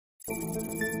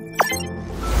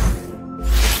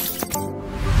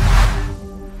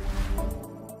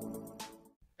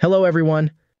Hello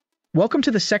everyone. Welcome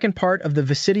to the second part of the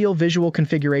Vicidial visual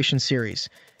configuration series.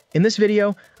 In this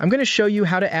video, I'm going to show you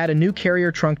how to add a new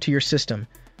carrier trunk to your system.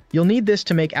 You'll need this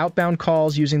to make outbound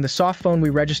calls using the soft phone we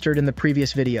registered in the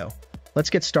previous video. Let's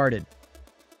get started.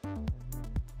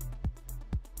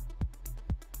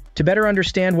 To better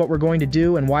understand what we're going to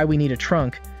do and why we need a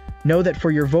trunk, know that for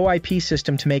your VoIP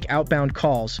system to make outbound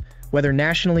calls, whether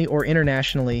nationally or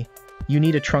internationally, you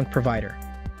need a trunk provider.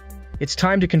 It's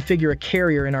time to configure a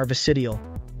carrier in our Vicidial.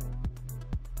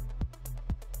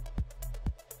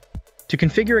 To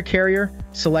configure a carrier,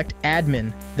 select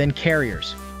Admin, then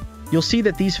Carriers. You'll see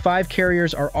that these 5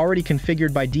 carriers are already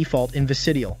configured by default in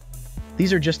Vicidial.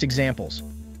 These are just examples.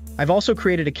 I've also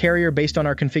created a carrier based on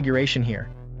our configuration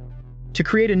here. To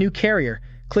create a new carrier,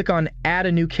 click on Add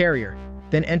a new carrier,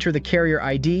 then enter the carrier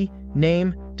ID,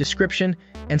 name, description,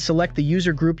 and select the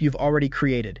user group you've already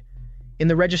created. In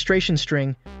the registration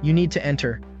string, you need to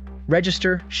enter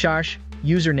register shash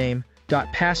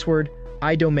username.password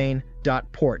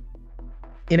idomain.port.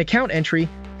 In account entry,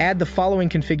 add the following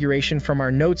configuration from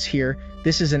our notes here.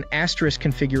 This is an asterisk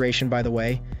configuration, by the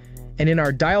way. And in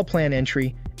our dial plan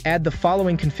entry, add the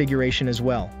following configuration as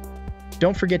well.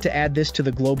 Don't forget to add this to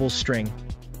the global string.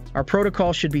 Our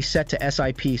protocol should be set to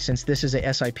SIP since this is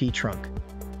a SIP trunk.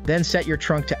 Then set your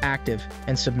trunk to active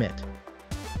and submit.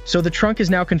 So the trunk is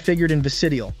now configured in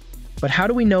Vicidial, but how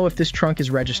do we know if this trunk is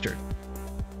registered?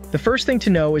 The first thing to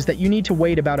know is that you need to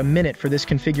wait about a minute for this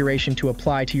configuration to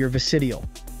apply to your Vicidial.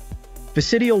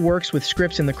 Vicidial works with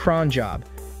scripts in the cron job,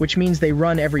 which means they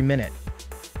run every minute.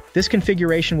 This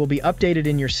configuration will be updated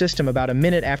in your system about a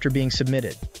minute after being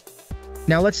submitted.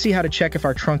 Now let's see how to check if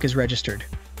our trunk is registered.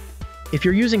 If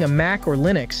you're using a Mac or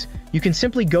Linux, you can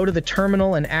simply go to the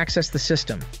terminal and access the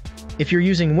system. If you're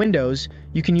using Windows,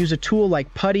 you can use a tool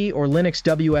like PuTTY or Linux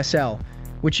WSL,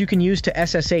 which you can use to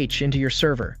SSH into your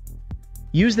server.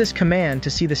 Use this command to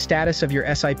see the status of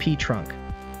your SIP trunk.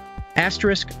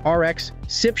 *rx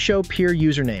sip show peer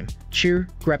username, cheer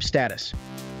grep status.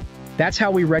 That's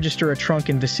how we register a trunk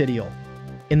in Vicidial.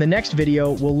 In the next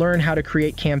video, we'll learn how to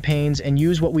create campaigns and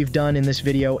use what we've done in this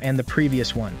video and the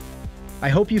previous one. I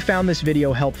hope you found this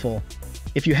video helpful.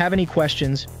 If you have any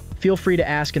questions, feel free to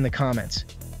ask in the comments.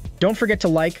 Don't forget to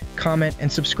like, comment,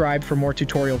 and subscribe for more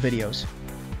tutorial videos.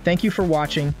 Thank you for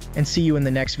watching, and see you in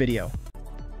the next video.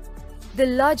 The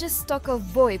largest stock of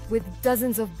VoIP with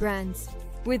dozens of brands.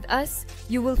 With us,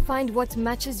 you will find what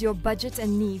matches your budget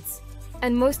and needs.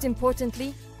 And most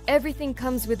importantly, everything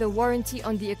comes with a warranty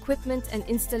on the equipment and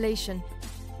installation.